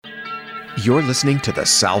You're listening to The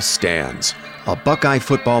South Stands, a Buckeye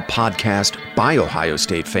football podcast by Ohio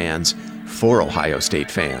State fans for Ohio State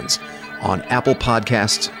fans, on Apple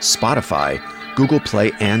Podcasts, Spotify, Google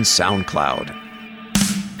Play, and SoundCloud.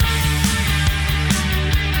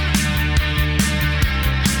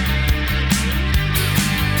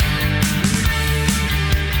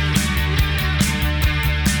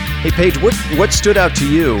 Hey, Paige, what stood out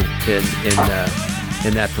to you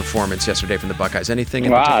in that performance yesterday from the Buckeyes? Anything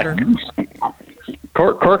in particular?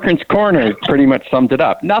 Corcoran's Corner pretty much summed it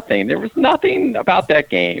up. Nothing. There was nothing about that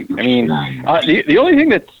game. I mean, the only thing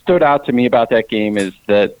that stood out to me about that game is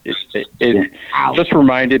that it just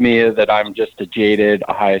reminded me that I'm just a jaded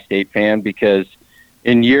Ohio State fan, because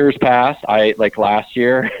in years past, like last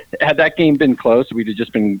year, had that game been close, we'd have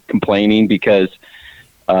just been complaining because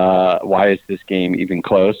why is this game even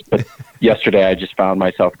close? But yesterday I just found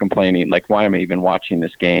myself complaining, like, why am I even watching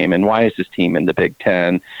this game? And why is this team in the Big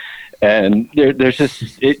Ten? And there's just,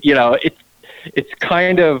 it's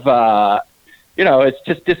kind of, it's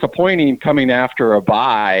just disappointing coming after a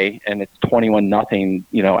bye and it's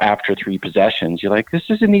 21-0, after 3 possessions. You're like, this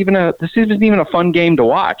isn't even a fun game to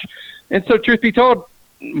watch. And so, truth be told,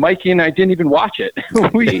 Mikey and I didn't even watch it.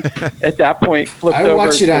 We, at that point, flipped over. I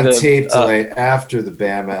watched it on tape tonight after the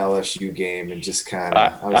Bama LSU game and just kind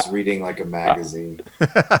of, I was reading like a magazine.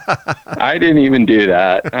 I didn't even do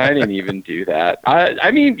that.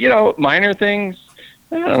 I mean, minor things.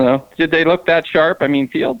 I don't know. Did they look that sharp? I mean,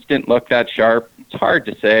 Fields didn't look that sharp. It's hard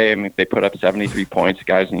to say. I mean, they put up 73 points. The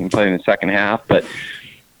guys didn't even play in the second half, but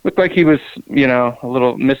looked like he was, a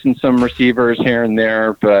little missing some receivers here and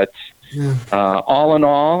there, but all in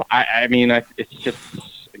all, I mean, it's just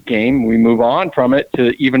a game. We move on from it to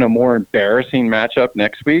even a more embarrassing matchup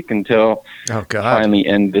next week until finally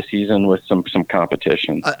end the season with some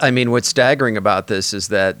competition. I mean, what's staggering about this is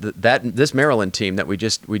that this Maryland team that we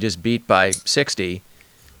just beat by 60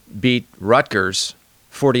 beat Rutgers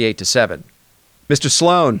 48-7. Mr.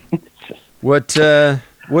 Sloan, what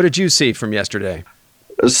did you see from yesterday?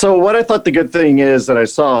 So what I thought the good thing is that I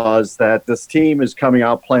saw is that this team is coming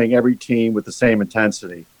out playing every team with the same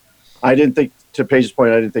intensity. I didn't think, to Paige's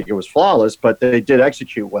point, I didn't think it was flawless, but they did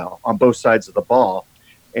execute well on both sides of the ball.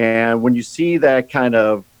 And when you see that kind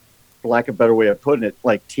of, for lack of a better way of putting it,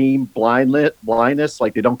 like team blindness,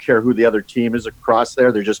 like they don't care who the other team is across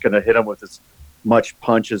there, they're just going to hit them with as much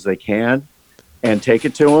punch as they can and take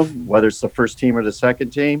it to them, whether it's the first team or the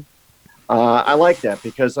second team. I like that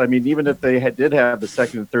because, I mean, even if they did have the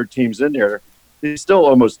second and third teams in there, they still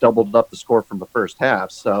almost doubled up the score from the first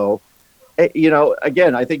half. So,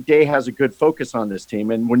 again, I think Day has a good focus on this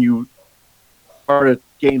team. And when you start at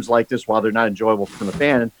games like this, while they're not enjoyable for the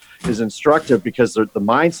fan, is instructive because the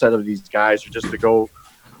mindset of these guys are just to go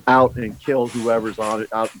out and kill whoever's out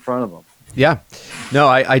in front of them. Yeah. No,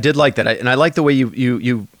 I did like that. And I like the way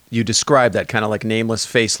you describe that kind of like nameless,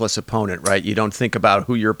 faceless opponent, right? You don't think about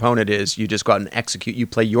who your opponent is. You just go out and execute. You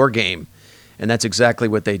play your game. And that's exactly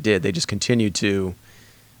what they did. They just continued to,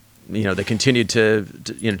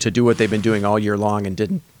 to do what they've been doing all year long and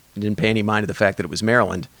didn't pay any mind to the fact that it was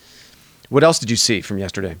Maryland. What else did you see from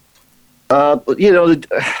yesterday? I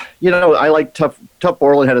like Tough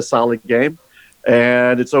Borland had a solid game.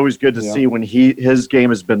 And it's always good to see when his game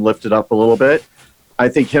has been lifted up a little bit. I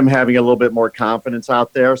think him having a little bit more confidence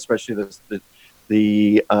out there, especially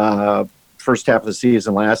the first half of the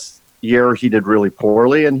season last year, he did really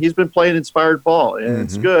poorly, and he's been playing inspired ball, and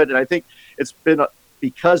it's good. And I think it's been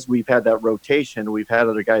because we've had that rotation, we've had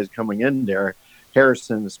other guys coming in there,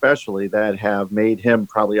 Harrison especially, that have made him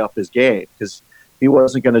probably up his game. Because if he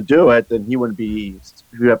wasn't going to do it, then he wouldn't be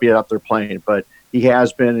out there playing. But he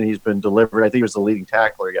has been, and he's been delivered. I think he was the leading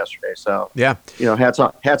tackler yesterday. So, hats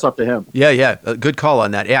off to him. Yeah. A good call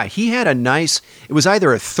on that. Yeah, he had it was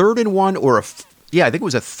either a 3rd and 1 or I think it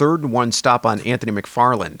was a 3rd and 1 stop on Anthony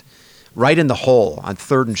McFarland, right in the hole on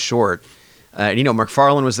 3rd and short.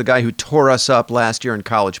 McFarland was the guy who tore us up last year in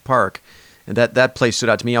College Park. And that play stood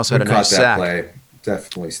out to me. He also had a nice sack. Play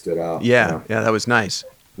definitely stood out. Yeah, that was nice.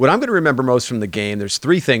 What I'm going to remember most from the game, there's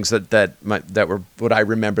 3 things that were what I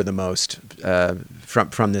remember the most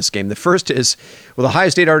from this game. The first is, Ohio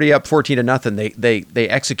State already up 14-0. They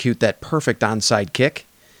execute that perfect onside kick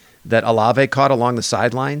that Olave caught along the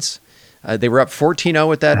sidelines. They were up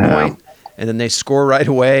 14-0 at that point, and then they score right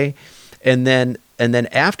away. And then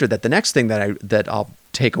after that, the next thing that I'll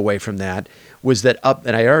take away from that was that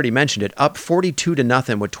and I already mentioned it, up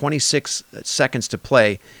 42-0 with 26 seconds to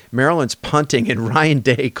play. Maryland's punting, and Ryan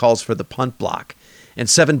Day calls for the punt block, and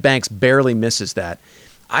Seven Banks barely misses that.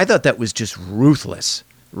 I thought that was just ruthless.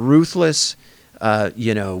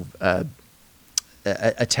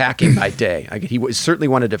 attacking by day. Certainly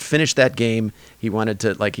wanted to finish that game. He wanted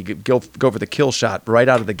to, like, he could go for the kill shot right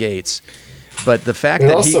out of the gates. But the fact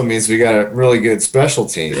that also means we got a really good special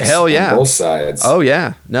teams. Hell yeah. On both sides. Oh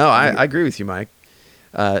yeah. No, I agree with you, Mike.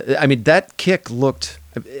 I mean, that kick looked.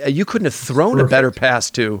 You couldn't have thrown a better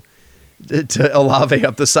pass to Olave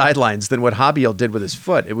up the sidelines than what Javier did with his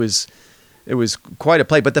foot. It was quite a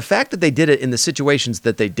play. But the fact that they did it in the situations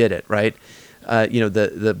that they did it, right?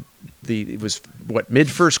 It was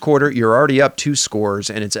mid first quarter. You're already up 2 scores,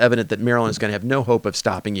 and it's evident that Maryland is going to have no hope of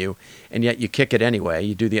stopping you. And yet you kick it anyway.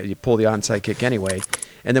 You pull the onside kick anyway,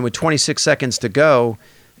 and then with 26 seconds to go,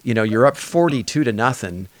 you're up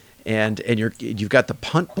 42-0, and you've got the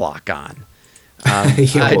punt block on.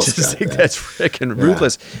 I just think that's freaking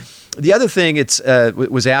ruthless. The other thing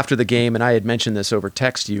was after the game, and I had mentioned this over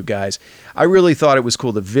text to you guys. I really thought it was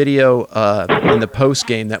cool. The video in the post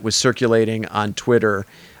game that was circulating on Twitter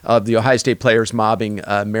of the Ohio State players mobbing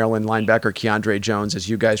Maryland linebacker Keandre Jones, as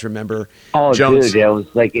you guys remember. Oh, Jones, dude, it was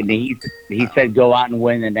like, and he said, "Go out and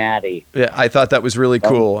win the Natty." Yeah, I thought that was really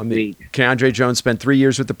cool. I mean, Keandre Jones spent 3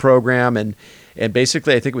 years with the program, and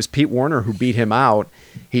basically, I think it was Pete Warner who beat him out.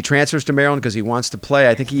 He transfers to Maryland because he wants to play.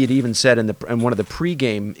 I think he had even said in one of the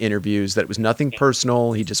pregame interviews that it was nothing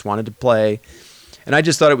personal. He just wanted to play. And I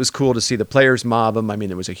just thought it was cool to see the players mob him. I mean,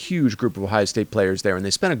 there was a huge group of Ohio State players there, and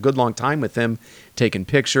they spent a good long time with him, taking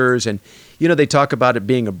pictures. And, they talk about it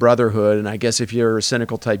being a brotherhood, and I guess if you're a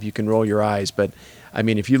cynical type, you can roll your eyes. But, I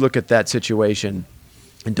mean, if you look at that situation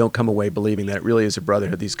and don't come away believing that it really is a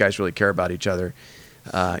brotherhood, these guys really care about each other,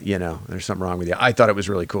 there's something wrong with you. I thought it was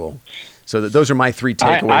really cool. So those are my 3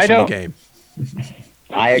 takeaways from the game.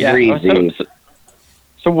 I agree. Yeah.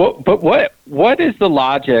 So what is the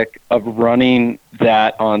logic of running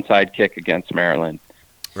that onside kick against Maryland?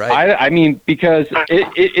 Right. I mean, because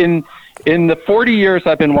in the 40 years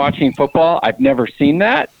I've been watching football, I've never seen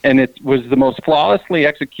that, and it was the most flawlessly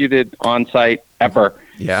executed onside ever.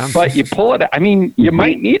 Yeah. But you pull it. I mean, you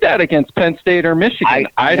might need that against Penn State or Michigan.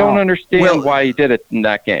 I don't understand why he did it in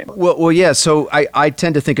that game. Well, yeah. So I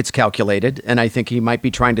tend to think it's calculated, and I think he might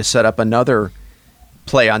be trying to set up another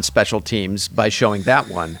play on special teams by showing that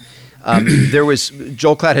one.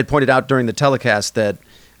 Joel Klatt had pointed out during the telecast that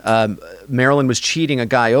Maryland was cheating a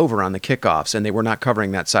guy over on the kickoffs, and they were not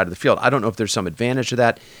covering that side of the field. I don't know if there's some advantage to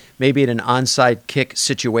that. Maybe in an onside kick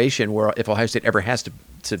situation where if Ohio State ever has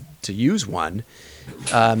to use one,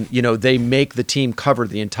 they make the team cover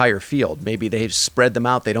the entire field. Maybe they spread them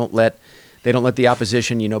out. They don't let the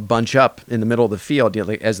opposition, bunch up in the middle of the field,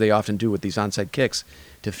 as they often do with these onside kicks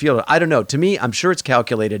to field it. I don't know. To me, I'm sure it's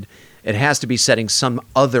calculated. It has to be setting some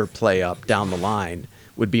other play up down the line,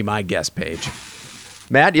 would be my guess, Paige.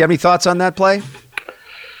 Matt, do you have any thoughts on that play?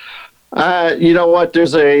 You know what?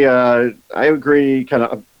 I agree. Kind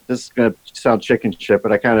of. This is going to sound chicken shit,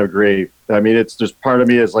 but I kind of agree. I mean, there's part of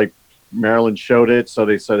me is like Maryland showed it, so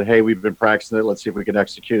they said, "Hey, we've been practicing it. Let's see if we can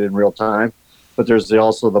execute it in real time." But there's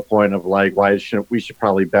also the point of like, we should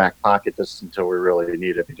probably back pocket this until we really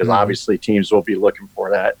need it, because obviously teams will be looking for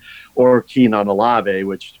that, or keen on Olave,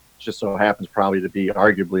 which just so happens probably to be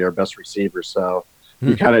arguably our best receiver. So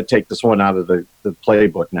you kind of take this one out of the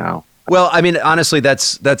playbook now. Well, I mean, honestly,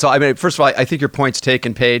 that's all. I mean, first of all, I think your point's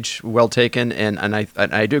taken, Paige, well taken, and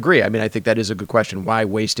I do agree. I mean, I think that is a good question. Why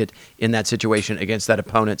waste it in that situation against that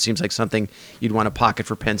opponent? Seems like something you'd want to pocket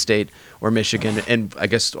for Penn State or Michigan, and I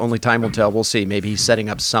guess only time will tell. We'll see. Maybe he's setting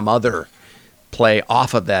up some other play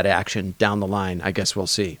off of that action down the line. I guess we'll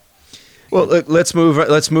see. Well, let's move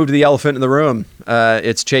to the elephant in the room.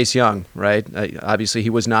 It's Chase Young, right? Obviously, he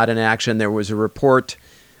was not in action. There was a report.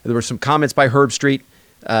 There were some comments by Herb Street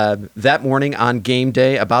that morning on game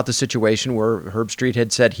day about the situation where Herb Street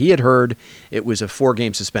had said he had heard it was a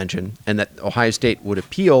 4-game suspension and that Ohio State would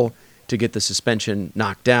appeal to get the suspension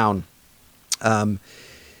knocked down.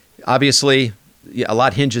 Obviously, a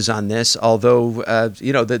lot hinges on this, although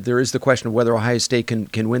there is the question of whether Ohio State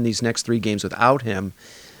can win these next 3 games without him.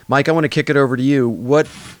 Mike, I want to kick it over to you.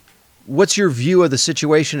 What's your view of the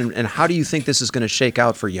situation, and how do you think this is going to shake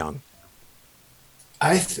out for Young?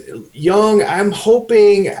 Young, I'm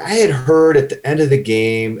hoping. I had heard at the end of the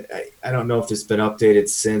game, I don't know if it's been updated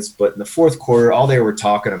since, but in the fourth quarter, all they were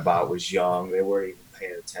talking about was Young. They weren't even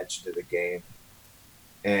paying attention to the game.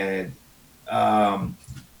 And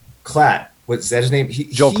Klatt, what's that his name?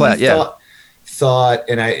 Joel Klatt, yeah. Thought,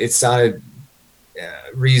 and it sounded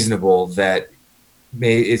reasonable that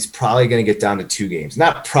it's probably going to get down to 2 games.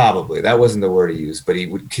 Not probably. That wasn't the word he used, but he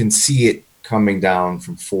can see it coming down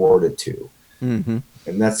from 4 to 2. Mm-hmm.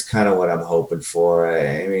 And that's kind of what I'm hoping for.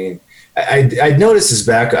 I mean, I noticed his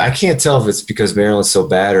backup. I can't tell if it's because Maryland's so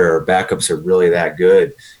bad or our backups are really that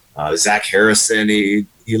good. Zach Harrison, he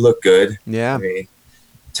looked good. Yeah. I mean,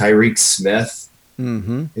 Tyreek Smith,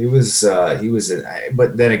 Mm-hmm. he was,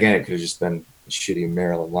 but then again, it could have just been a shitty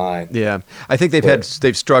Maryland line. Yeah, I think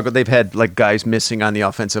they've struggled. They've had like guys missing on the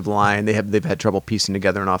offensive line. They've had trouble piecing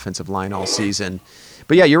together an offensive line all season.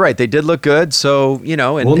 But yeah, you're right. They did look good. So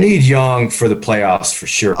and We'll need Young for the playoffs for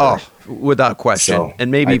sure. oh, without question, So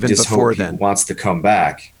and maybe I even just before hope he then. wants to come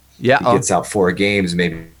back. Yeah, He gets out 4 games,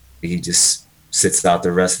 maybe he just sits out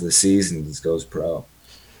the rest of the season and just goes pro.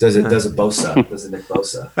 Does it Bosa? Does it Nick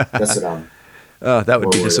Bosa? That's what I'm. that would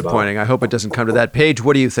be worried disappointing. I hope it doesn't come to that. Paige,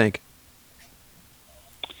 what do you think?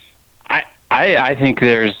 I think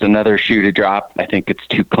there's another shoe to drop. I think it's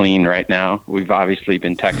too clean right now. We've obviously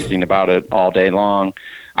been texting about it all day long.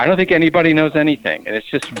 I don't think anybody knows anything. And it's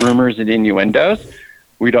just rumors and innuendos.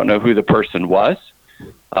 We don't know who the person was.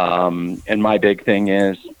 And my big thing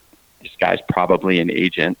is this guy's probably an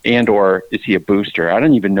agent or is he a booster? I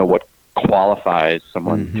don't even know what qualifies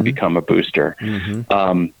someone to become a booster.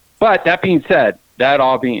 But that being said,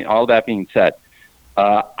 all that being said,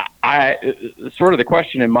 I sort of the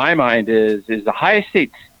question in my mind is Ohio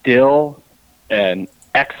State still an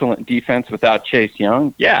excellent defense without Chase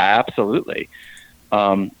Young? Yeah, absolutely.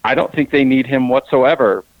 I don't think they need him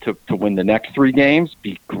whatsoever to win the next 3 games,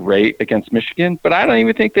 be great against Michigan, but I don't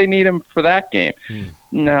even think they need him for that game.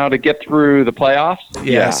 Now to get through the playoffs,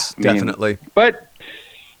 Yes, yeah, definitely. But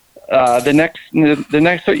the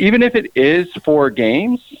next, so even if it is 4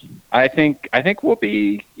 games, I think we'll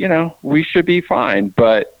be, we should be fine.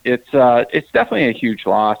 But it's definitely a huge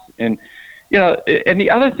loss, and and the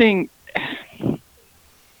other thing,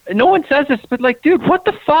 no one says this, but like, dude, what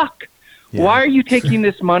the fuck? Yeah. Why are you taking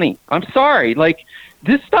this money? I'm sorry, like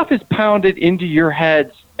this stuff is pounded into your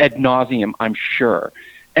heads ad nauseum, I'm sure,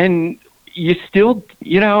 and you still,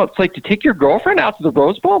 it's like to take your girlfriend out to the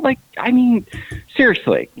Rose Bowl. Like, I mean,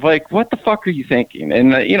 seriously, like, what the fuck are you thinking?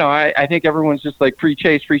 And, I think everyone's just like free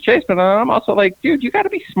chase, but I'm also like, dude, you got to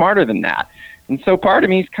be smarter than that. And so part of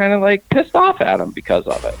me is kind of like pissed off at him because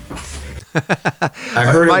of it. I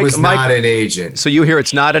heard Mike- it was Mike- not an agent. So you hear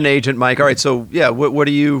it's not an agent, Mike. All right. So yeah, what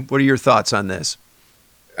are your thoughts on this?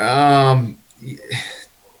 I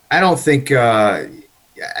don't think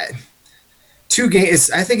 2 games.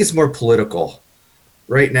 I think it's more political.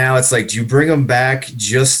 Right now, it's like, do you bring him back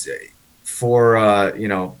just for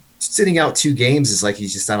sitting out 2 games is like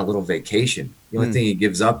he's just on a little vacation. The only thing he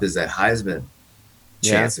gives up is that Heisman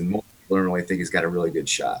chance, and most people don't really think he's got a really good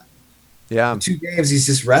shot. Yeah. 2 games, he's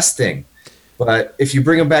just resting. But if you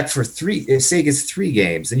bring him back for 3, say he gets 3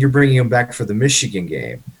 games, then you're bringing him back for the Michigan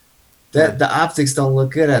game. That the optics don't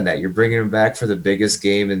look good on that. You're bringing him back for the biggest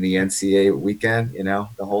game in the NCAA weekend,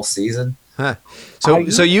 the whole season. Huh. So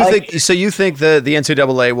you think the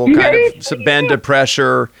NCAA will kind of bend to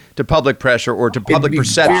pressure, to public pressure, or to public It'd be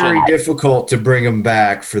perception? very difficult to bring him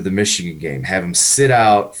back for the Michigan game. Have him sit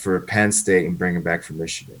out for Penn State and bring him back for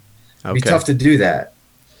Michigan. It'd be tough to do that.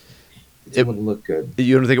 It wouldn't look good.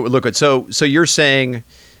 You don't think it would look good? So you're saying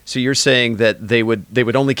that they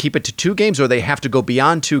would only keep it to 2 games, or they have to go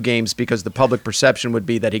beyond 2 games because the public perception would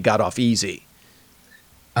be that he got off easy.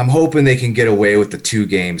 I'm hoping they can get away with the 2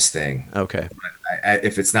 games thing. Okay.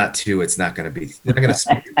 If it's not 2, it's not going to be. They're not going to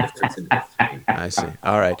split the difference into 3. I see.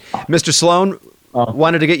 All right, Mr. Sloan,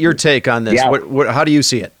 wanted to get your take on this. Yeah. What how do you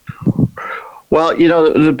see it? Well,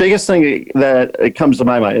 the biggest thing that it comes to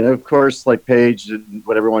my mind, and of course, like Paige and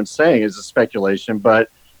what everyone's saying is a speculation, but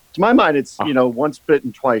to my mind, it's, once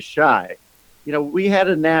bitten, twice shy. We had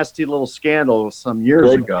a nasty little scandal some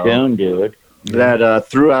years Good ago tune, dude. that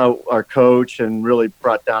threw out our coach and really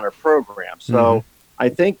brought down our program. So I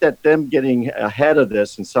think that them getting ahead of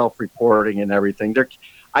this and self-reporting and everything,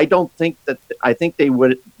 I think they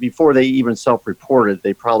would, before they even self-reported,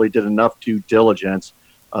 they probably did enough due diligence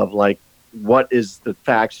of like, what is the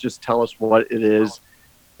facts? Just tell us what it is.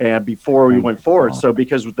 And before we went forward. So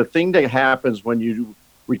because the thing that happens when you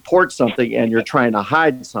report something and you're trying to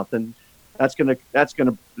hide something,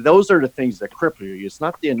 those are the things that cripple you. It's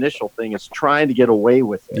not the initial thing. It's trying to get away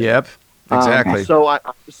with it. Yep. Exactly.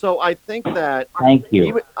 So I think that Thank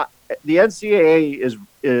you. The NCAA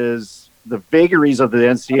is the vagaries of the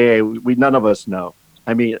NCAA. We none of us know.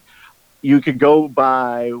 I mean, you could go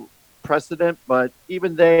by precedent, but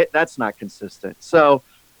even that's not consistent. So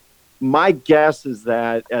my guess is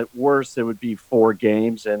that at worst it would be 4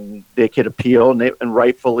 games, and they could appeal and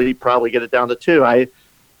rightfully probably get it down to 2. I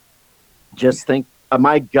just think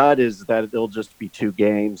my gut is that it'll just be 2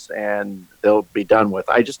 games and they'll be done with.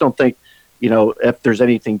 I just don't think, if there's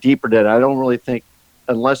anything deeper than that. I don't really think,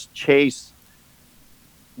 unless Chase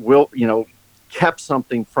will, kept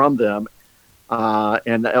something from them.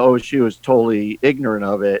 and OSU is totally ignorant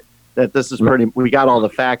of it. That this is we got all the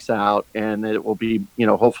facts out, and it will be,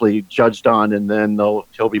 hopefully judged on, and then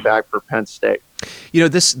he'll be back for Penn State.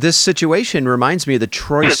 This situation reminds me of the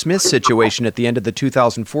Troy Smith situation at the end of the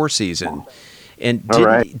 2004 season. And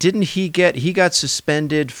didn't he got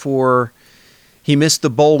suspended he missed the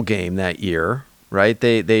bowl game that year, right?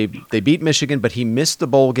 They beat Michigan, but he missed the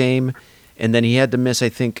bowl game, and then he had to miss, I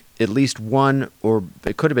think, at least one, or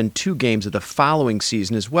it could have been 2 games of the following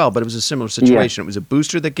season as well, but it was a similar situation. Yeah. It was a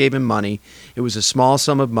booster that gave him money. It was a small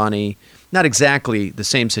sum of money. Not exactly the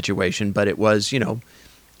same situation, but it was,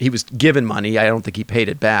 he was given money. I don't think he paid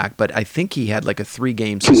it back, but I think he had like a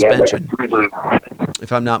 3-game suspension,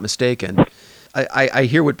 if I'm not mistaken. I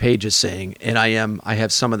hear what Paige is saying, and I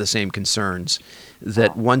have some of the same concerns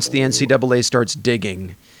that once the NCAA starts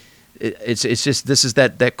digging, it's just this is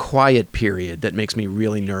that quiet period that makes me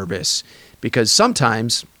really nervous, because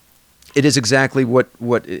sometimes it is exactly what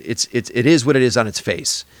it is what it is on its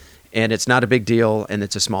face, and it's not a big deal, and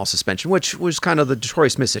it's a small suspension, which was kind of the Troy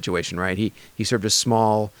Smith situation, right? He served a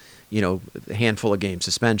small, handful of game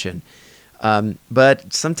suspension,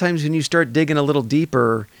 but sometimes when you start digging a little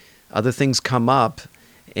deeper, other things come up,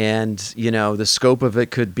 and the scope of it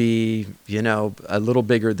could be a little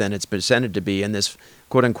bigger than it's presented to be. And this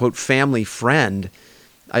quote unquote family friend,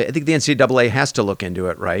 I think the NCAA has to look into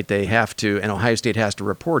it, right? They have to, and Ohio State has to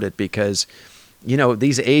report it, because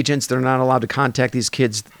these agents, they're not allowed to contact these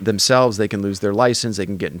kids themselves. They can lose their license, they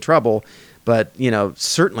can get in trouble, but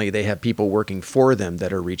certainly they have people working for them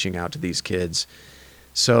that are reaching out to these kids.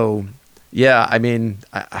 So yeah, I mean,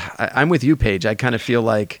 I'm with you, Paige. I kind of feel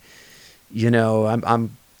like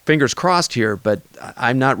I'm fingers crossed here, but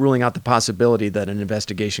I'm not ruling out the possibility that an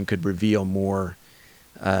investigation could reveal more,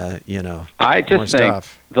 I more just think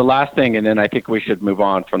stuff. The last thing, and then I think we should move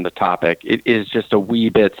on from the topic, it is just a wee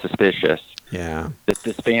bit suspicious that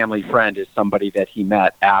this family friend is somebody that he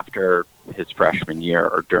met after his freshman year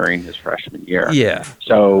or during his freshman year. Yeah.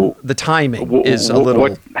 So the timing is a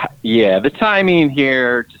little... the timing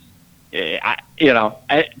here...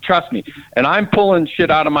 trust me, and I'm pulling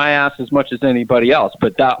shit out of my ass as much as anybody else.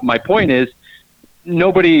 But my point is,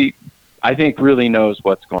 nobody, I think, really knows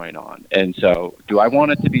what's going on. And so, do I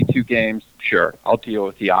want it to be 2 games? Sure. I'll deal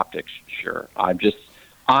with the optics. Sure.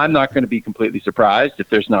 I'm not going to be completely surprised if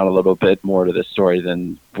there's not a little bit more to this story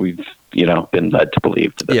than we've, been led to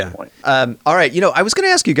believe to this point. All right. I was going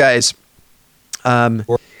to ask you guys.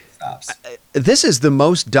 This is the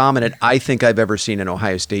most dominant I think I've ever seen an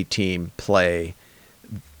Ohio State team play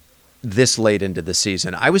this late into the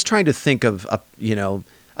season. I was trying to think of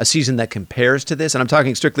a season that compares to this, and I'm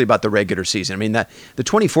talking strictly about the regular season. I mean, the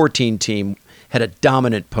 2014 team had a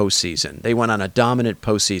dominant postseason. They went on a dominant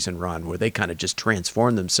postseason run where they kind of just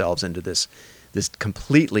transformed themselves into this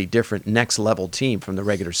completely different next level team from the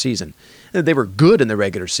regular season. And they were good in the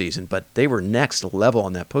regular season, but they were next level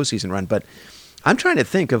on that postseason run. But I'm trying to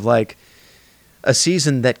think of like a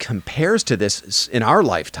season that compares to this in our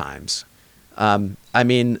lifetimes. I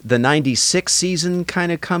mean, the 96 season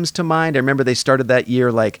kind of comes to mind. I remember they started that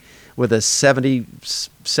year like with a 70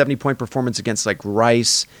 point performance against like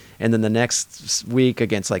Rice. And then the next week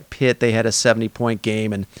against like Pitt, they had a 70-point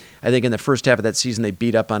game. And I think in the first half of that season, they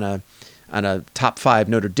beat up on a top 5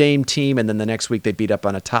 Notre Dame team. And then the next week they beat up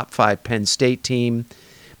on a top 5 Penn State team.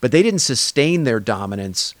 But they didn't sustain their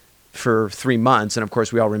dominance for 3 months. And of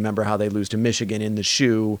course, we all remember how they lose to Michigan in the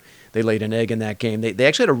shoe. They laid an egg in that game. They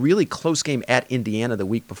actually had a really close game at Indiana the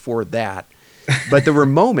week before that. But there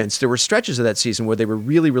were stretches of that season where they were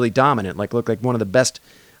really, really dominant, like looked like one of the best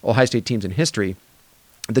Ohio State teams in history.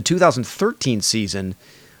 The 2013 season,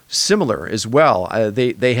 similar as well.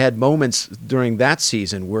 They had moments during that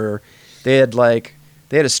season where they had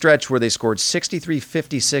a stretch where they scored 63,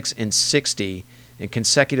 56, and 60 in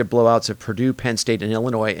consecutive blowouts of Purdue, Penn State, and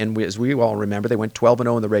Illinois. And as we all remember, they went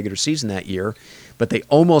 12-0 in the regular season that year, but they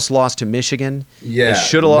almost lost to Michigan. Yeah, they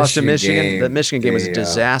should have lost to Michigan. The Michigan game was a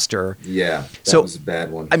disaster. Yeah, that was a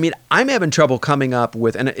bad one. I mean, I'm having trouble coming up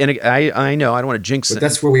with, and I know I don't want to jinx it. But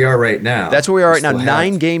that's where we are right now. That's where we are right now.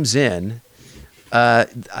 9 games in.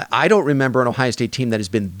 I don't remember an Ohio State team that has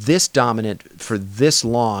been this dominant for this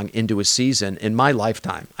long into a season in my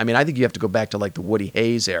lifetime. I mean, I think you have to go back to like the Woody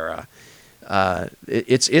Hayes era.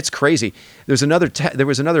 It's crazy. There was another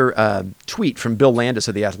tweet from Bill Landis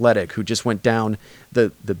of The Athletic, who just went down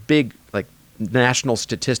the big like national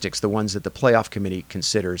statistics, the ones that the playoff committee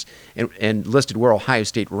considers, and listed where Ohio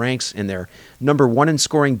State ranks in there. Number 1 in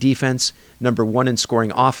scoring defense, number 1 in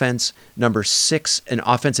scoring offense, number 6 in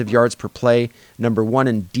offensive yards per play, number 1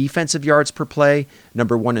 in defensive yards per play,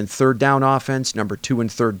 number 1 in third down offense, number 2 in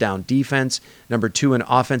third down defense, number 2 in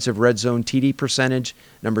offensive red zone TD percentage,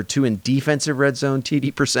 number 2 in defensive red zone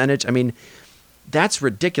TD percentage. I mean, that's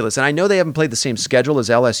ridiculous. And I know they haven't played the same schedule as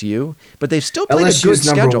LSU, but they've still played a good LSU's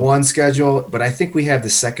number schedule. 1 schedule, but I think we have the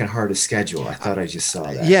second hardest schedule. I thought I just saw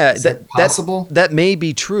that. Yeah, Is that possible? That may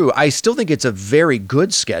be true. I still think it's a very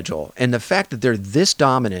good schedule, and the fact that they're this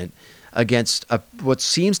dominant against what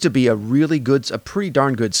seems to be a pretty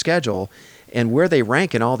darn good schedule, and where they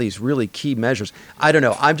rank in all these really key measures. I don't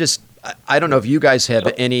know. I don't know if you guys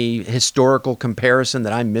have any historical comparison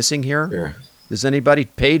that I'm missing here. Sure. Does anybody?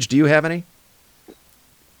 Paige, do you have any?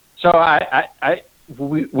 So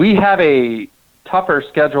we have a tougher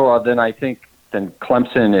schedule than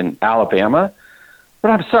Clemson and Alabama.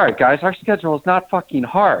 But I'm sorry, guys, our schedule is not fucking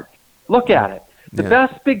hard. Look at it. The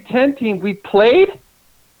best Big Ten team we played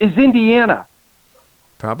is Indiana.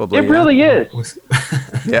 Probably. It really is.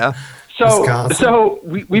 Yeah. So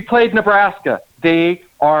we played Nebraska. They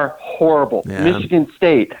are horrible. Yeah. Michigan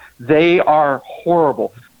State. They are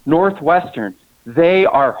horrible. Northwestern. They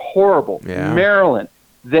are horrible. Yeah. Maryland.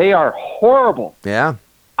 They are horrible. Yeah.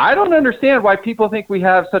 I don't understand why people think we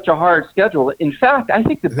have such a hard schedule. In fact, I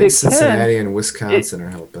think the I Big think Cincinnati Ten and Wisconsin are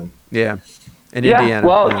helping. Yeah. And yeah, Indiana.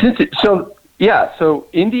 well, so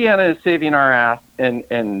Indiana is saving our ass,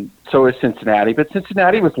 and so is Cincinnati. But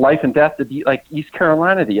Cincinnati was life and death to beat like East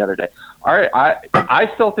Carolina the other day. All right,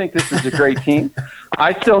 I still think this is a great team.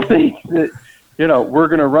 I still think that we're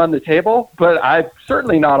going to run the table, but I'm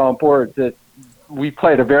certainly not on board that we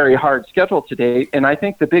played a very hard schedule today, and I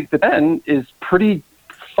think the Big Ten is pretty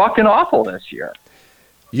fucking awful this year.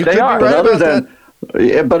 You They could are. be right about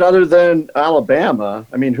that. But other than Alabama,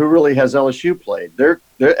 I mean, who really has LSU played? Their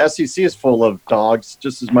SEC is full of dogs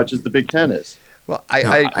just as much as the Big Ten is. Well,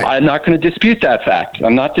 I'm not going to dispute that fact.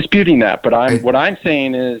 I'm not disputing that, but what I'm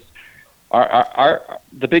saying is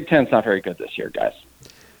the Big Ten's not very good this year, guys.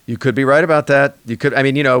 You could be right about that. You could. I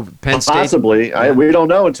mean, Penn State. Possibly. We don't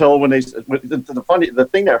know until when the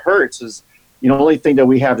thing that hurts is, the only thing that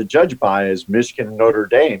we have to judge by is Michigan and Notre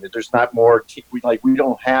Dame. There's not more.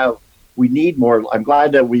 We need more. I'm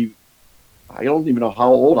glad that I don't even know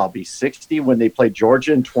how old I'll be. 60 when they play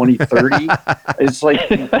Georgia in 2030. It's like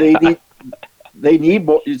they need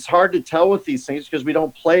more. It's hard to tell with these things because we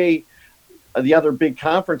don't play the other big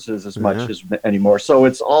conferences as much as anymore. So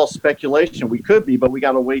it's all speculation. We could be, but we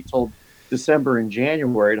got to wait till December and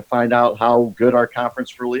January to find out how good our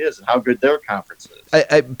conference really is and how good their conference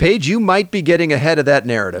is. Paige, you might be getting ahead of that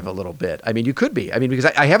narrative a little bit. I mean, you could be. I mean, because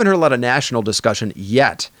I haven't heard a lot of national discussion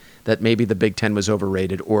yet that maybe the Big Ten was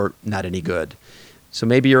overrated or not any good. So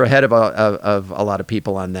maybe you're ahead of a lot of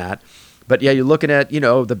people on that. But yeah, you're looking at,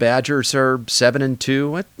 the Badgers are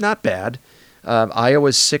 7-2, not bad.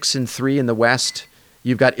 Iowa's 6-3 in the West.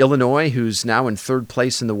 You've got Illinois, who's now in third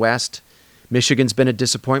place in the West. Michigan's been a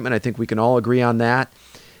disappointment. I think we can all agree on that.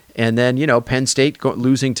 And then, Penn State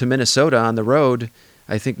losing to Minnesota on the road.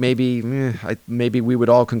 I think maybe we would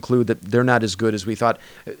all conclude that they're not as good as we thought.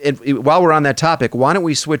 And while we're on that topic, why don't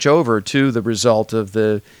we switch over to the result of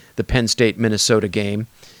the Penn State-Minnesota game?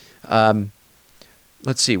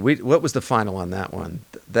 Let's see. What was the final on that one?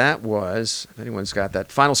 That was, if anyone's got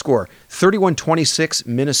that, final score, 31-26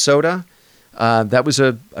 Minnesota. That was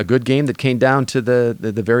a good game that came down to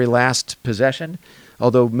the very last possession,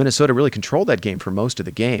 although Minnesota really controlled that game for most of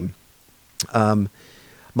the game.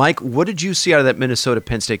 Mike, what did you see out of that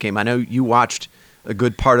Minnesota-Penn State game? I know you watched a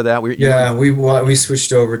good part of that. We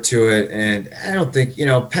switched over to it, and I don't think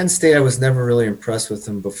Penn State. I was never really impressed with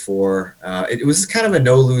them before. It was kind of a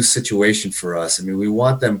no-lose situation for us. I mean, we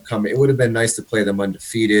want them coming. It would have been nice to play them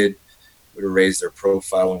undefeated. Would have raised their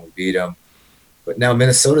profile when we beat them. But now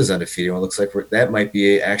Minnesota's undefeated. And it looks like that might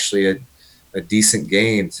be actually a decent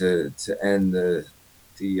game to end the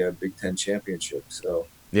Big Ten championship. So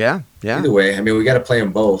yeah. Either way, I mean, we got to play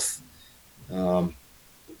them both.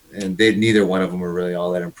 And neither one of them were really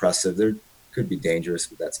all that impressive. They could be dangerous,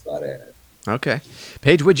 but that's about it. Okay.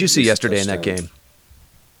 Paige, what did you see yesterday in that game?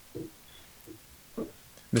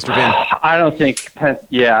 Mr. Vin? I don't think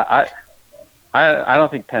I don't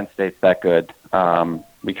think Penn State's that good.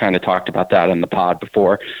 We kind of talked about that in the pod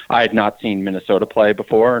before. I had not seen Minnesota play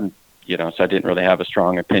before, and so I didn't really have a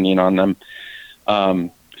strong opinion on them.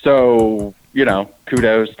 So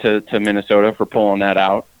kudos to Minnesota for pulling that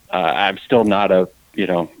out. I'm still not a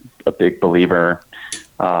big believer,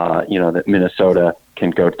 that Minnesota can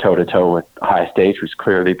go toe to toe with Ohio State, who's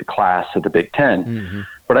clearly the class of the Big Ten. Mm-hmm.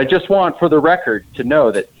 But I just want, for the record, to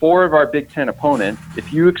know that 4 of our Big Ten opponents,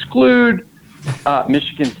 if you exclude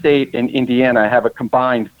Michigan State and Indiana, have a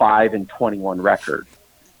combined 5-21 record.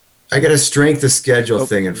 I got a strength of schedule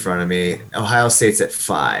thing in front of me. Ohio State's at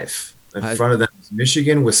 5. In front of them is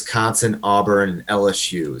Michigan, Wisconsin, Auburn,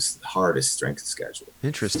 LSU is the hardest strength of schedule.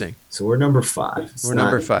 Interesting. So we're number 5. We're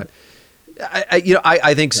number 5.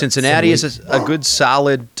 I think Cincinnati is a good,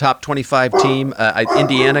 solid top 25 team.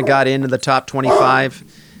 Indiana got into the top 25,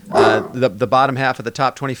 the bottom half of the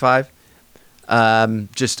top 25.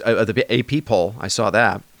 The AP poll, I saw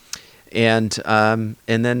that, and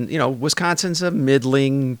then Wisconsin's a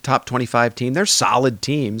middling top 25 team. They're solid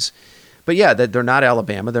teams, but yeah, they're not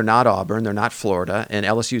Alabama, they're not Auburn, they're not Florida, and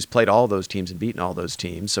LSU's played all those teams and beaten all those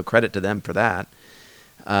teams. So credit to them for that.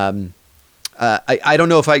 I don't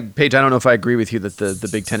know if I agree with you that the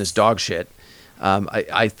Big Ten is dog shit.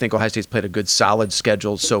 I think Ohio State's played a good, solid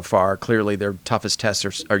schedule so far. Clearly, their toughest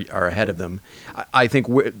tests are ahead of them. I think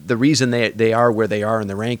the reason they are where they are in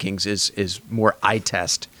the rankings is more eye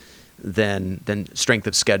test than strength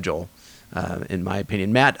of schedule, in my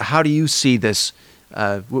opinion. Matt, how do you see this?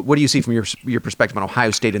 What do you see from your perspective on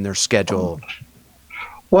Ohio State and their schedule?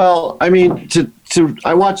 Well, I mean,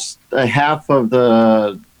 I watched a half of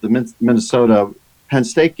the Minnesota Penn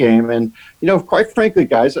State game, and quite frankly,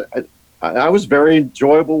 guys, I was very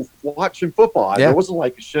enjoyable watching football. Yeah. There wasn't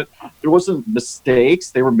like shit. There wasn't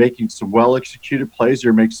mistakes. They were making some well executed plays. They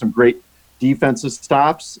were making some great defensive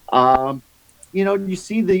stops. You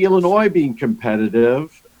see the Illinois being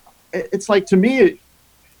competitive. It's like, to me,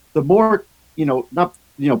 the more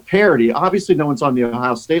parity. Obviously, no one's on the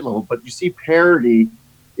Ohio State level, but you see parity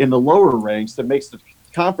in the lower ranks that makes the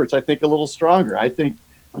conference, I think, a little stronger. I think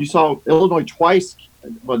you saw Illinois twice,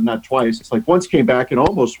 well, not twice. It's like once came back and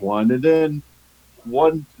almost won, and then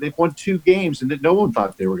they've won 2 games, and then no one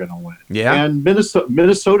thought they were going to win. Yeah. And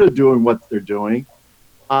Minnesota doing what they're doing,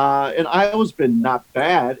 and Iowa's been not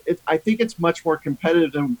bad. I think it's much more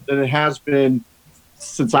competitive than it has been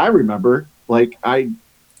since I remember. Like, I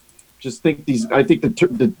just think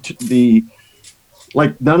the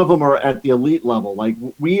like, none of them are at the elite level. Like,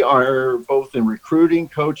 we are both in recruiting,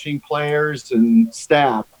 coaching, players, and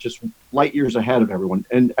staff, just light years ahead of everyone.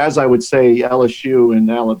 And as I would say, LSU and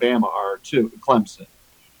Alabama are too, Clemson.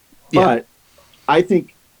 Yeah. But I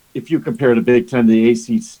think if you compare the Big Ten to the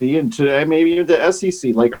ACC and to maybe even the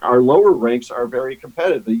SEC, like, our lower ranks are very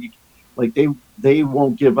competitive. Like, they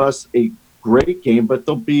won't give us a great game, but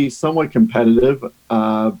they'll be somewhat competitive.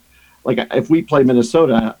 Like, if we play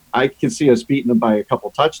Minnesota, I can see us beating them by a couple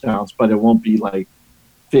touchdowns, but it won't be like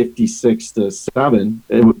 56-7.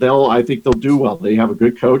 I think they'll do well. They have a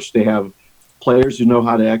good coach. They have players who know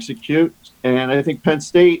how to execute. And I think Penn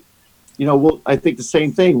State, I think the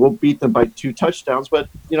same thing. We'll beat them by 2 touchdowns, but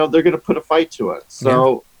they're going to put a fight to it.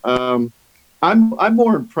 So I'm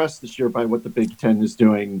more impressed this year by what the Big Ten is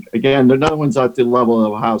doing. Again, they're not one's at the level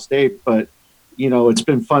of Ohio State, but it's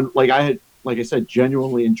been fun. Like I said,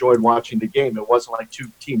 genuinely enjoyed watching the game. It wasn't like 2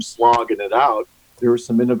 teams slogging it out. There was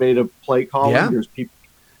some innovative play calling. Yeah.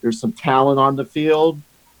 There's some talent on the field.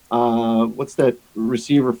 What's that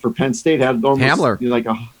receiver for Penn State? Had almost Hamler.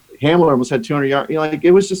 Hamler almost had 200 yards. It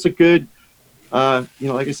was just a good, like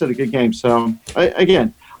I said, a good game. So I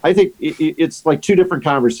think it's like 2 different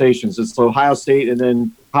conversations. It's Ohio State, and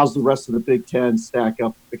then how's the rest of the Big Ten stack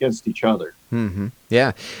up against each other? Mm-hmm.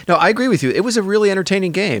 Yeah. No, I agree with you. It was a really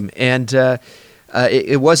entertaining game. And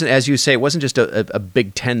it wasn't, as you say, it wasn't just a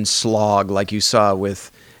Big Ten slog like you saw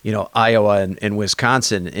with, Iowa and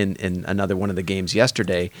Wisconsin in another one of the games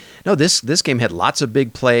yesterday. No, this game had lots of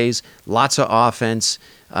big plays, lots of offense,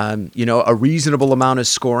 a reasonable amount of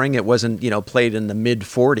scoring. It wasn't, played in the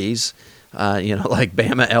mid-40s, like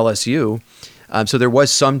Bama LSU. So there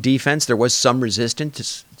was some defense, there was some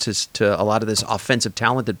resistance to a lot of this offensive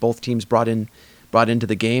talent that both teams brought into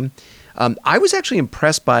the game. I was actually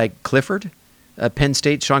impressed by Clifford, Penn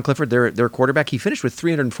State, Sean Clifford, their quarterback. He finished with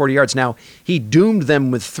 340 yards. Now, he doomed them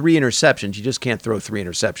with 3 interceptions. You just can't throw 3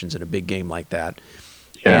 interceptions in a big game like that.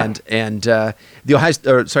 Yeah. And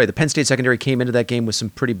the Penn State secondary came into that game with some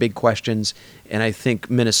pretty big questions, and I think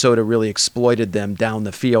Minnesota really exploited them down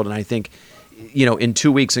the field. And I think, in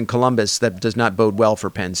 2 weeks in Columbus, that does not bode well for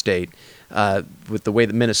Penn State. With the way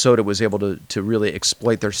that Minnesota was able to really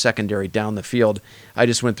exploit their secondary down the field. I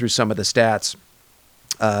just went through some of the stats.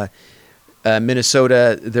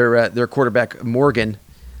 Minnesota, their quarterback Morgan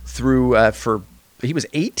threw he was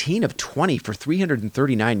 18 of 20 for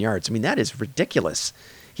 339 yards. I mean, that is ridiculous.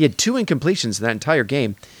 He had 2 incompletions in that entire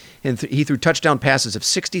game, and he threw touchdown passes of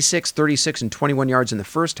 66, 36, and 21 yards in the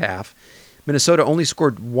first half. Minnesota only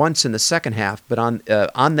scored once in the second half, but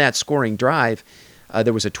on that scoring drive,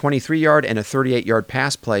 there was a 23-yard and a 38-yard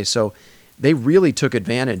pass play. So they really took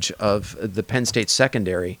advantage of the Penn State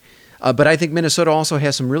secondary. But I think Minnesota also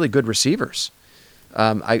has some really good receivers.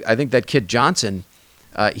 I think that kid Johnson,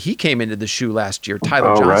 he came into the shoe last year.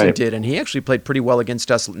 Tyler Johnson did, and he actually played pretty well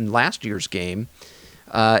against us in last year's game.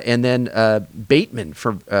 And then Bateman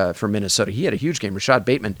for Minnesota, he had a huge game. Rashad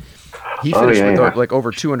Bateman, he finished with like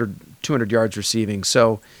over 200 yards receiving.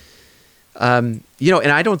 So, and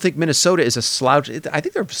I don't think Minnesota is a slouch. I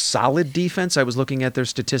think they're a solid defense. I was looking at their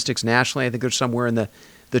statistics nationally. I think they're somewhere in the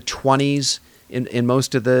 20s in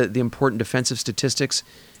most of the important defensive statistics.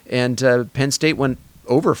 And Penn State went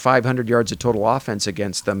over 500 yards of total offense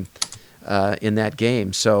against them in that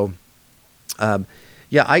game. So,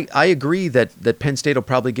 I agree that Penn State will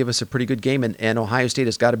probably give us a pretty good game, and Ohio State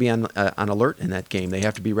has got to be on alert in that game. They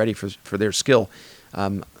have to be ready for their skill.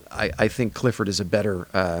 I think Clifford is a better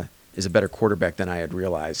quarterback than I had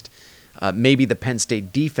realized. Maybe the Penn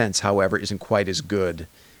State defense, however, isn't quite as good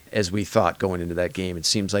as we thought going into that game. It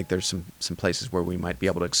seems like there's some places where we might be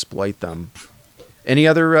able to exploit them. Any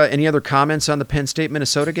other comments on the Penn State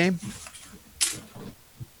Minnesota game?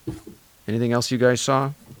 Anything else you guys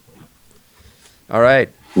saw? All right.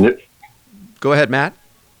 Nope. Go ahead, Matt.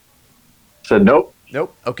 Said nope.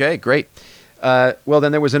 Nope. Okay, great. Well,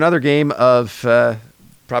 then there was another game of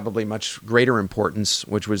probably much greater importance,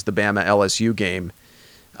 which was the Bama LSU game,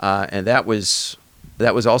 and that was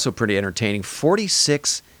also pretty entertaining.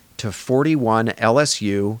 46-41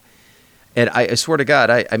 LSU. And I swear to God,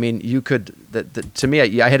 I mean, you could. To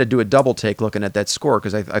me, I had to do a double take looking at that score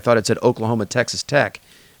because I thought it said Oklahoma, Texas Tech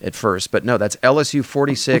at first, but no, that's LSU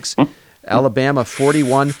 46, Alabama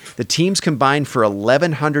 41. The teams combined for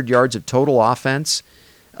 1,100 yards of total offense.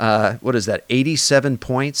 What is that? 87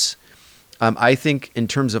 points. I think in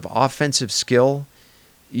terms of offensive skill,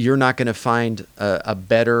 you're not going to find a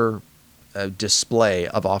better display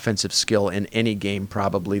of offensive skill in any game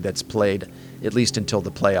probably that's played at least until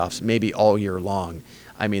the playoffs, maybe all year long.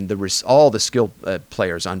 I mean, all the skilled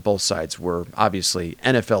players on both sides were obviously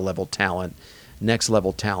NFL level talent, next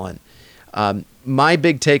level talent. My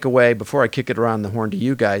big takeaway, before I kick it around the horn to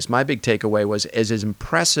you guys, my big takeaway was as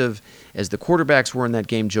impressive as the quarterbacks were in that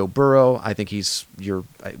game. Joe Burrow, I think he's your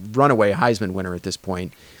runaway Heisman winner at this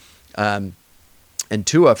point. And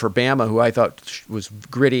Tua for Bama, who I thought was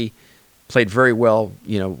gritty, played very well,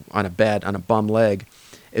 on a bum leg.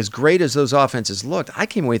 As great as those offenses looked, I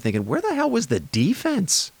came away thinking, where the hell was the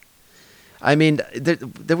defense? I mean,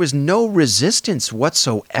 there was no resistance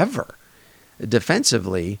whatsoever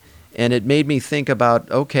defensively, and it made me think about,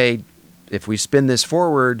 okay, if we spin this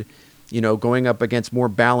forward, going up against more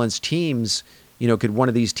balanced teams, could one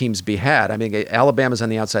of these teams be had? I mean, Alabama's on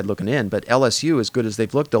the outside looking in, but LSU, as good as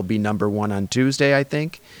they've looked, they'll be number one on Tuesday, I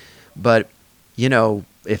think. But,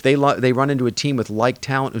 if they run into a team with like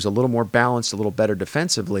talent who's a little more balanced, a little better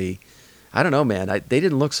defensively, I don't know, man. They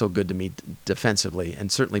didn't look so good to me defensively,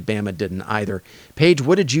 and certainly Bama didn't either. Paige,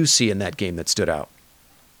 what did you see in that game that stood out?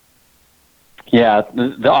 Yeah,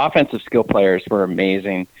 the offensive skill players were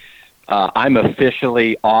amazing. I'm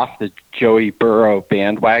officially off the Joey Burrow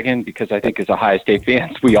bandwagon because I think as Ohio State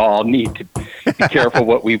fans, we all need to be careful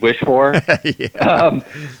what we wish for.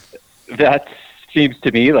 That seems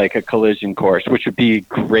to me like a collision course, which would be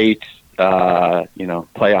great,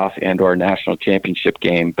 playoff and or national championship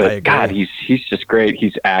game. But God, he's just great.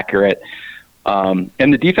 He's accurate. And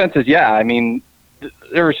the defenses, I mean,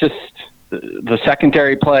 there was just the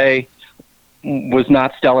secondary play was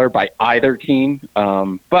not stellar by either team.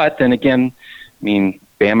 But then again, I mean,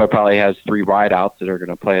 Bama probably has 3 wideouts that are going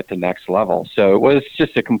to play at the next level. So it was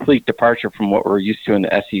just a complete departure from what we're used to in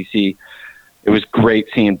the SEC. It was great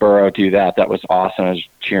seeing Burrow do that. That was awesome. I was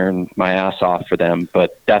cheering my ass off for them.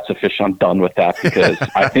 But that's official. I'm done with that because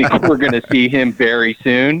I think we're going to see him very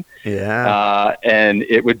soon. Yeah. And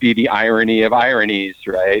it would be the irony of ironies,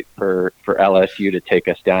 right, for LSU to take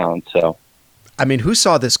us down. So, I mean, who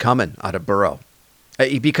saw this coming out of Burrow?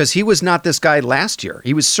 Because he was not this guy last year.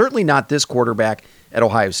 He was certainly not this quarterback at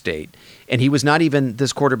Ohio State. And he was not even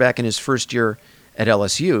this quarterback in his first year at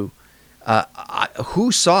LSU.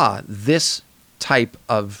 Who saw this type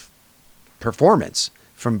of performance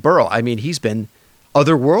from Burrow? I mean, he's been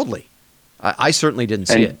otherworldly. I certainly didn't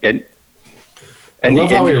see it. And I love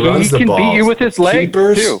how he runs the ball. He can beat you with his legs,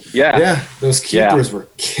 too. Yeah, those keepers were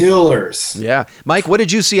killers. Yeah. Mike, what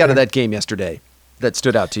did you see out of that game yesterday that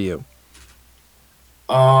stood out to you?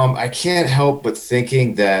 I can't help but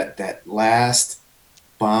thinking that last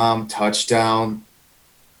bomb touchdown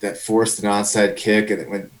that forced an onside kick, and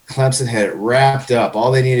when Clemson had it wrapped up,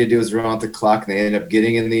 all they needed to do was run out the clock, and they ended up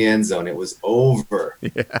getting in the end zone. It was over.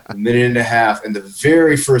 Yeah. A minute and a half, and the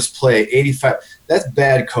very first play, 85. That's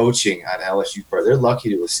bad coaching on LSU part. They're lucky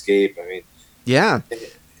to escape. I mean, Yeah.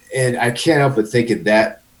 and I can't help but thinking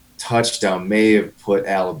that touchdown may have put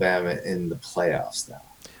Alabama in the playoffs now.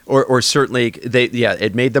 Or certainly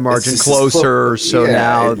it made the margin It's just closer. So yeah,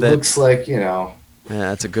 now it that looks like, yeah,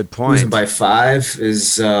 that's a good losing point. by 5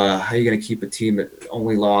 is how are you going to keep a team that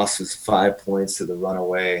only lost with 5 points to the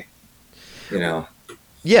runaway,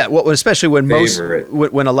 Yeah, well, especially when favorite.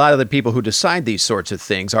 when a lot of the people who decide these sorts of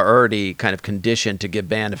things are already kind of conditioned to give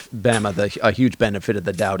Bama a huge benefit of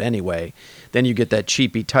the doubt anyway. Then you get that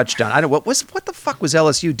cheapy touchdown. What the fuck was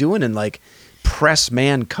LSU doing in like press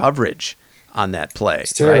man coverage on that play?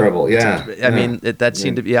 It's terrible, right? yeah. I mean, that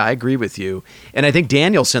seemed to be. Yeah, I agree with you. And I think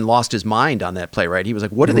Danielson lost his mind on that play. Right? He was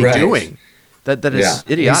like, "What are they Right. doing? That is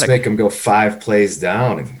Just idiotic." make them go 5 plays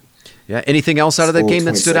down. Yeah. Anything else out of that Full game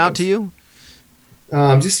that 20 stood out to seconds. you?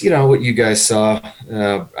 Just what you guys saw.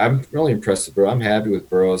 I'm really impressed with Burrow. I'm happy with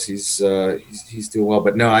Burrows. He's doing well.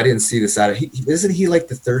 But no, I didn't see this out of. Isn't he like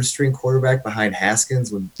the third string quarterback behind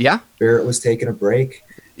Haskins when Yeah. Barrett was taking a break?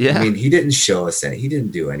 Yeah. I mean, he didn't show us any. He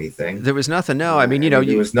didn't do anything. There was nothing. No, I mean,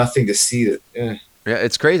 there was nothing to see that. Yeah,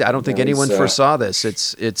 it's crazy. I don't think No, anyone it's, foresaw this.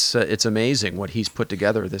 It's amazing what he's put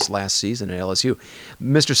together this last season at LSU.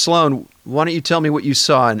 Mr. Sloan, why don't you tell me what you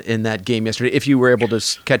saw in that game yesterday, if you were able to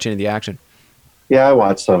catch any of the action? Yeah, I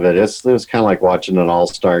watched some of it. It was kind of like watching an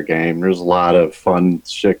all-star game. There's a lot of fun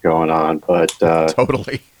shit going on, but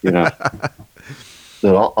Totally.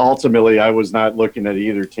 ultimately, I was not looking at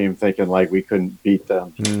either team thinking like we couldn't beat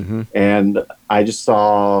them. Mm-hmm. And I just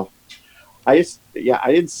saw, I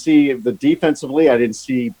didn't see the defensively. I didn't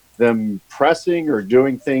see them pressing or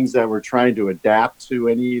doing things that were trying to adapt to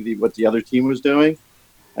what the other team was doing.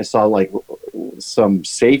 I saw like some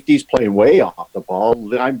safeties playing way off the ball,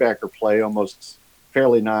 linebacker play almost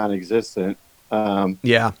fairly non-existent.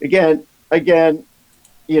 Yeah. Again,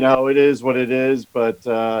 it is what it is, but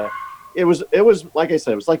it was like I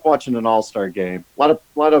said, it was like watching an all-star game. A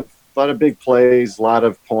lot of big plays, a lot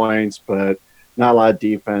of points, but not a lot of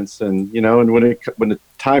defense. And and when the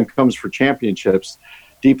time comes for championships,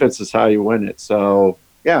 defense is how you win it. So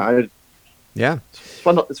yeah,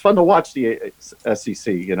 it's fun to watch the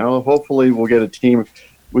SEC. Hopefully we'll get a team.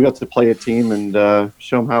 We got to play a team and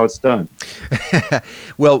show them how it's done.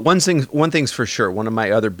 Well, one thing's for sure. One of my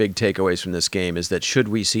other big takeaways from this game is that should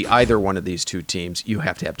we see either one of these two teams, you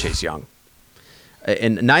have to have Chase Young.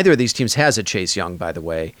 And neither of these teams has a Chase Young, by the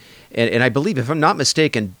way. And I believe, if I'm not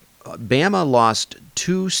mistaken, Bama lost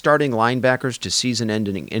 2 starting linebackers to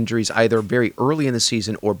season-ending injuries, either very early in the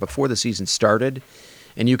season or before the season started.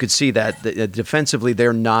 And you could see that defensively,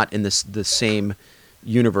 they're not in the same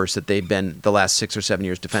universe that they've been the last 6 or 7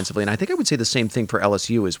 years defensively. And I think I would say the same thing for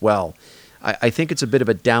LSU as well. I think it's a bit of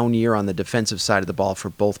a down year on the defensive side of the ball for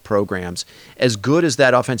both programs. As good as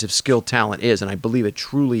that offensive skill talent is, and I believe it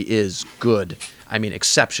truly is good, I mean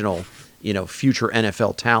exceptional, future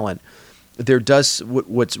NFL talent,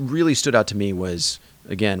 what's really stood out to me was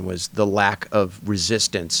the lack of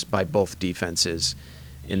resistance by both defenses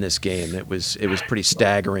in this game. It was pretty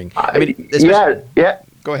staggering. I mean, yeah.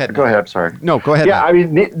 Go ahead. Go ahead. I'm sorry. No, go ahead. Yeah, Matt. I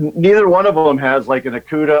mean, neither one of them has like an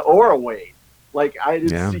Akuda or a Wade. Like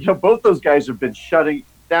both those guys have been shutting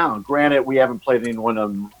down. Granted, we haven't played anyone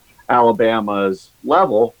on Alabama's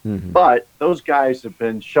level, but those guys have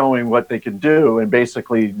been showing what they can do and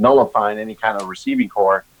basically nullifying any kind of receiving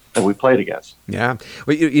core that we played against. Yeah.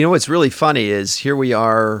 Well, what's really funny is here we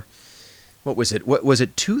are. What was it? What was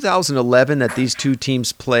it? 2011 that these two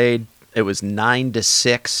teams played. It was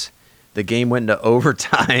 9-6. The game went into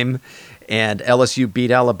overtime, and LSU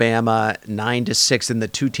beat Alabama 9-6, and the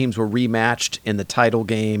two teams were rematched in the title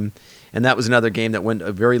game. And that was another game that went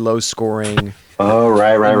a very low scoring. Oh,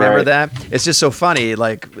 right. Remember that? It's just so funny.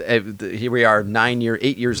 Like here we are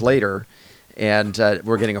 8 years later, and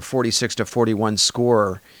we're getting a 46-41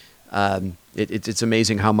 score. It's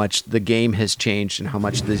amazing how much the game has changed and how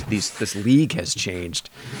much this league has changed.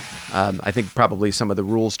 I think probably some of the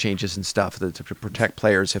rules changes and stuff to protect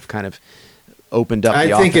players have kind of opened up.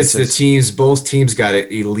 I think it's the teams. Both teams got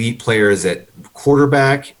elite players at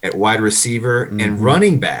quarterback, at wide receiver, and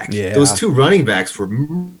running back. Yeah. Those 2 running backs were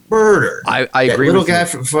murdered. I that agree. Little with guy you.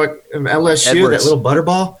 from LSU, Edwards. that little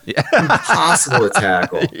butterball, impossible to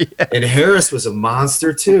tackle. Yeah. And Harris was a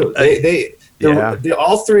monster too.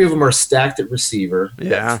 All 3 of them are stacked at receiver. They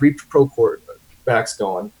got 3 pro quarterbacks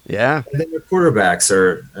going. Yeah. And then their quarterbacks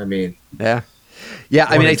are, Yeah.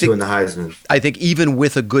 I mean, I think in the Heisman. I think even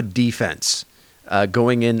with a good defense,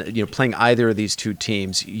 going in, playing either of these two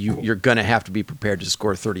teams, you're going to have to be prepared to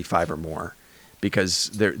score 35 or more because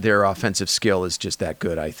their offensive skill is just that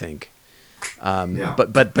good, I think.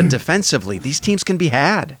 But defensively, these teams can be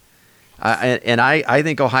had. And I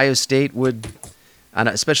think Ohio State would,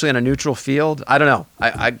 especially on a neutral field. I don't know.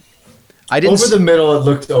 I didn't over the middle. It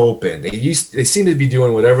looked open. They seemed to be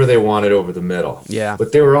doing whatever they wanted over the middle. Yeah,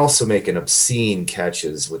 but they were also making obscene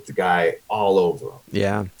catches with the guy all over them.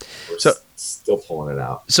 Yeah, so still pulling it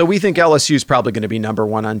out. So we think LSU is probably going to be number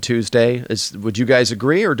one on Tuesday. Would you guys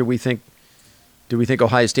agree, or do we think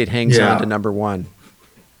Ohio State hangs on to number one?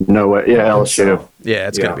 No way. Yeah, LSU. Yeah,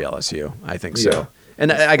 it's going to be LSU. I think so.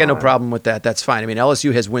 And I got no problem with that. That's fine. I mean,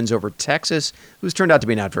 LSU has wins over Texas, who's turned out to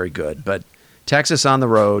be not very good, but Texas on the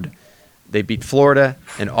road. They beat Florida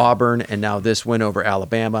and Auburn, and now this win over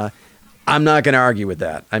Alabama. I'm not going to argue with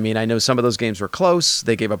that. I mean, I know some of those games were close.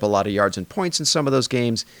 They gave up a lot of yards and points in some of those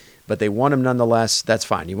games, but they won them nonetheless. That's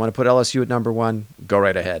fine. You want to put LSU at number one? Go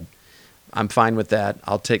right ahead. I'm fine with that.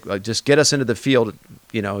 I'll take just get us into the field.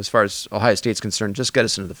 As far as Ohio State's concerned, just get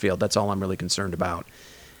us into the field. That's all I'm really concerned about.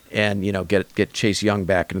 And get Chase Young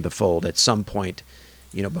back into the fold at some point,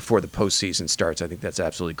 before the postseason starts. I think that's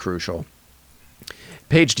absolutely crucial.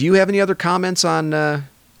 Paige, do you have any other comments on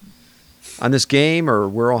this game or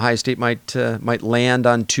where Ohio State might land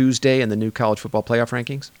on Tuesday in the new college football playoff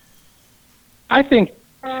rankings? I think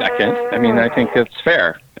second. I mean, I think it's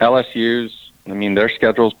fair. LSU's, their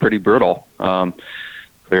schedule's pretty brutal.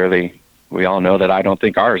 Clearly, we all know that I don't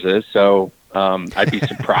think ours is. So I'd be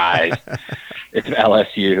surprised if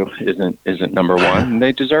LSU isn't number one, and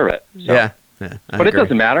they deserve it. So. Yeah, but it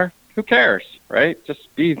doesn't matter. Who cares, right?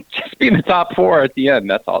 Just be in the top four at the end.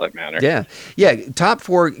 That's all that matters. Yeah. Top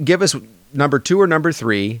four. Give us number 2 or number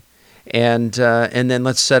 3, and then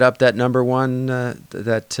let's set up that number one.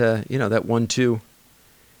 That 1-2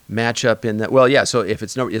 matchup in that. Well, yeah. So if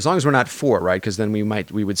it's as long as we're not 4, right? Because then we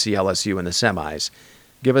would see LSU in the semis.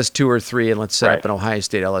 Give us 2 or 3, and let's set up an Ohio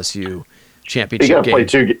State LSU championship game.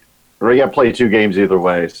 You got to play 2 games either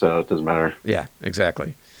way, so it doesn't matter. Yeah,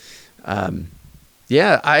 exactly. An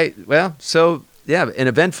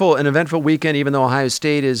eventful weekend, even though Ohio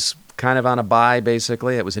State is kind of on a bye,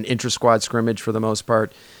 basically. It was an intra-squad scrimmage for the most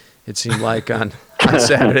part. It seemed like on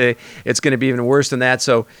Saturday. It's going to be even worse than that.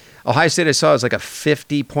 So Ohio State, I saw, is like a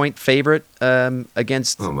 50-point favorite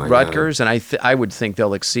against Rutgers, God. And I would think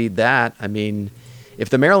they'll exceed that. I mean, if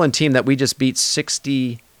the Maryland team that we just beat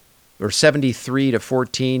 60 or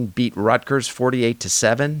 73-14 beat Rutgers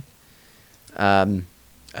 48-7,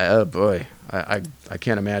 oh boy, I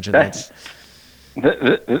can't imagine that.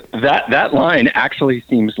 That line actually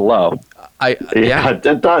seems low.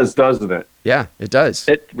 It does, doesn't it? Yeah, it does.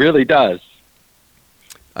 It really does.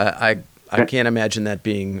 I can't imagine that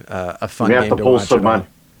being a fun we game have to to pull watch. Some money.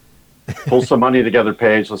 Pull some money together,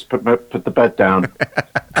 Paige. Let's put the bet down.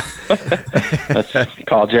 Let's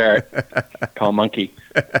call Jarrett. Call Monkey.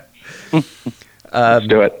 Let's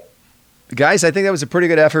do it. Guys, I think that was a pretty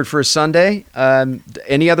good effort for a Sunday.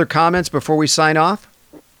 Any other comments before we sign off?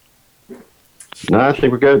 No, I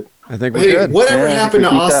think we're good. Good. Whatever happened to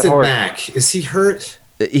Austin Mack? Is he hurt?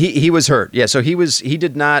 He was hurt. Yeah, so he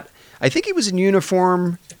did not. I think he was in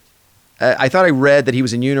uniform. I thought I read that he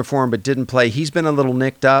was in uniform but didn't play. He's been a little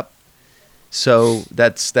nicked up. So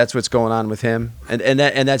that's what's going on with him. And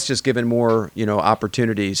that's just given more,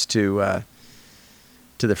 opportunities to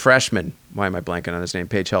the freshman. Why am I blanking on his name?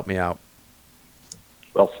 Paige, help me out.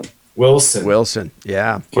 Wilson,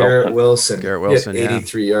 yeah. Garrett Wilson.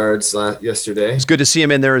 83 yards yesterday. It's good to see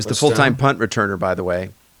him in there as the full-time punt returner, by the way.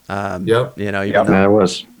 Yep. It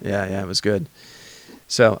was. Yeah, it was good.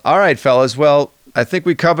 So, all right, fellas. Well, I think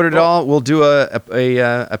we covered it all. We'll do a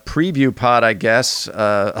preview pod, I guess,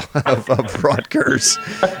 of Rutgers.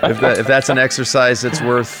 if that's an exercise that's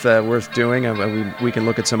worth doing, we can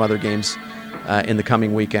look at some other games in the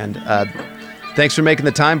coming weekend. Thanks for making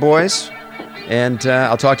the time, boys. And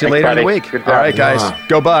I'll talk to you later in the week. All right, guys.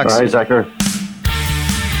 Go Bucks. All right, Zachary.